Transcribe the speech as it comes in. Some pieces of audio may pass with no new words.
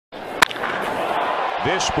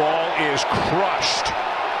This ball is crushed.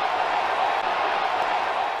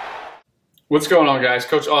 What's going on, guys?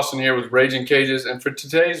 Coach Austin here with Ragin Cages, and for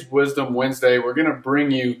today's Wisdom Wednesday, we're going to bring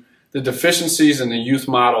you the deficiencies in the youth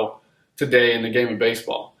model today in the game of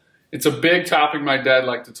baseball. It's a big topic my dad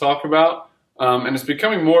liked to talk about, and it's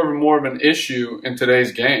becoming more and more of an issue in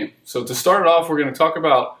today's game. So to start it off, we're going to talk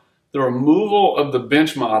about the removal of the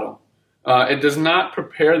bench model. It does not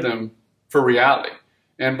prepare them for reality.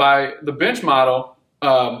 And by the bench model,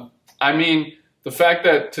 I mean the fact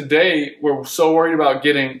that today we're so worried about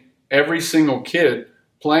getting every single kid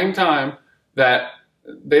playing time that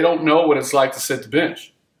they don't know what it's like to sit the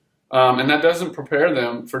bench. And that doesn't prepare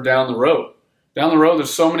them for down the road. Down the road,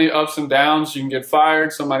 there's so many ups and downs. You can get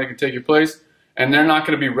fired, somebody can take your place, and they're not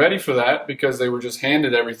going to be ready for that because they were just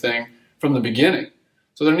handed everything from the beginning.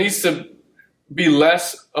 So there needs to be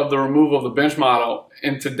less of the removal of the bench model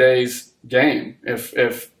in today's game.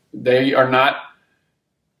 If they are not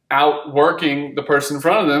outworking the person in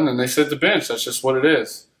front of them, then they sit the bench. That's just what it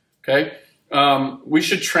is. Okay? We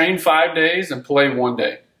should train 5 days and play 1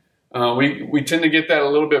 day. We tend to get that a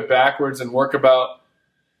little bit backwards and work about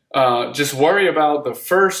just worry about the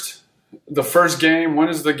first game. When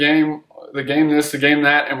is the game this, the game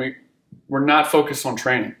that, and we're not focused on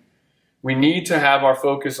training. We need to have our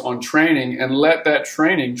focus on training and let that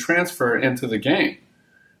training transfer into the game.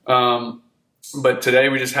 But today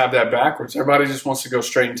we just have that backwards. Everybody just wants to go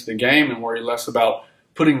straight into the game and worry less about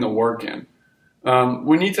putting the work in.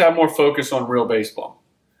 We need to have more focus on real baseball.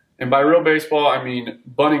 And by real baseball, I mean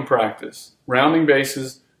bunting practice, rounding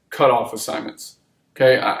bases, cutoff assignments.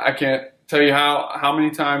 Okay, I can't tell you how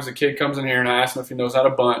many times a kid comes in here and I ask him if he knows how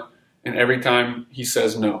to bunt, and every time he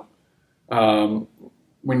says no.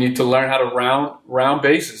 We need to learn how to round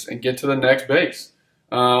bases and get to the next base.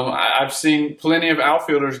 I've seen plenty of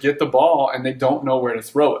outfielders get the ball and they don't know where to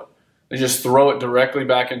throw it. They just throw it directly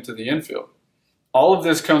back into the infield. All of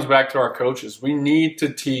this comes back to our coaches. We need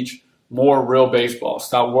to teach more real baseball.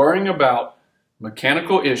 Stop worrying about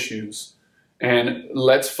mechanical issues and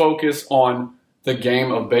let's focus on the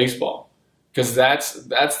game of baseball, because that's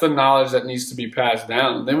the knowledge that needs to be passed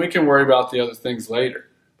down. Then we can worry about the other things later.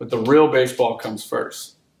 But the real baseball comes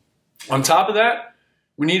first. On top of that,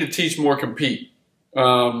 we need to teach more compete. We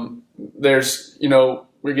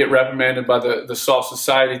get reprimanded by the soft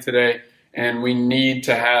society today, and we need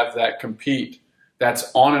to have that compete. That's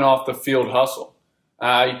on and off the field hustle.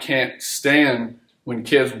 I can't stand when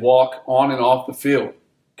kids walk on and off the field.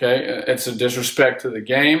 Okay, it's a disrespect to the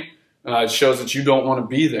game. It shows that you don't want to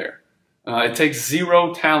be there. It takes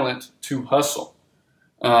zero talent to hustle.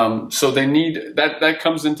 So they need that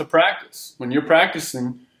comes into practice. When you're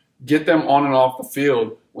practicing, get them on and off the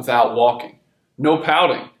field without walking. No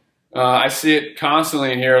pouting. I see it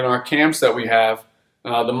constantly in here in our camps that we have.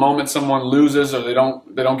 The moment someone loses or they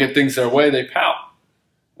don't get things their way, they pout.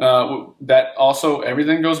 That also,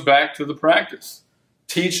 everything goes back to the practice.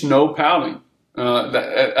 Teach no pouting.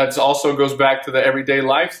 That also goes back to the everyday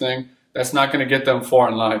life thing. That's not going to get them far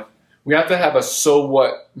in life. We have to have a so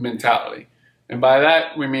what mentality. And by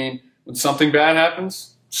that, we mean when something bad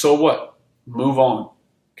happens, so what? Move on.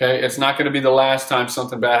 Okay? It's not going to be the last time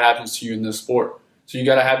something bad happens to you in this sport. So you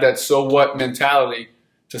got to have that so what mentality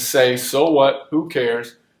to say, so what? Who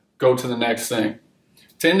cares? Go to the next thing.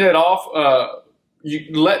 To end it off,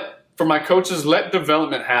 for my coaches, let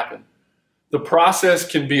development happen. The process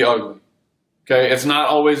can be ugly. Okay? It's not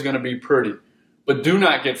always going to be pretty. But do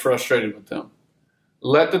not get frustrated with them.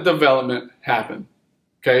 Let the development happen.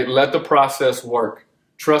 Okay? Let the process work.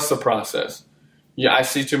 Trust the process. Yeah, I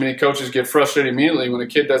see too many coaches get frustrated immediately when a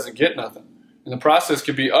kid doesn't get nothing. And the process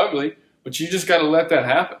could be ugly, but you just got to let that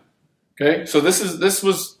happen. Okay? So this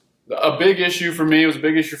was a big issue for me. It was a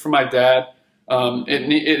big issue for my dad.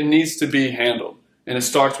 It needs to be handled, and it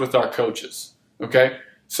starts with our coaches. Okay?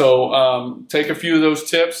 So take a few of those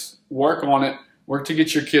tips, work on it, work to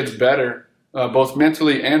get your kids better, both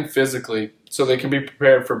mentally and physically, so they can be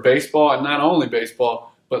prepared for baseball, and not only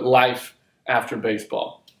baseball, but life after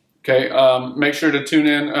baseball. Okay, make sure to tune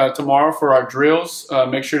in tomorrow for our drills.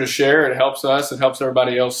 Make sure to share. It helps us. It helps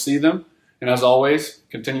everybody else see them. And as always,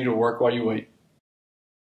 continue to work while you wait.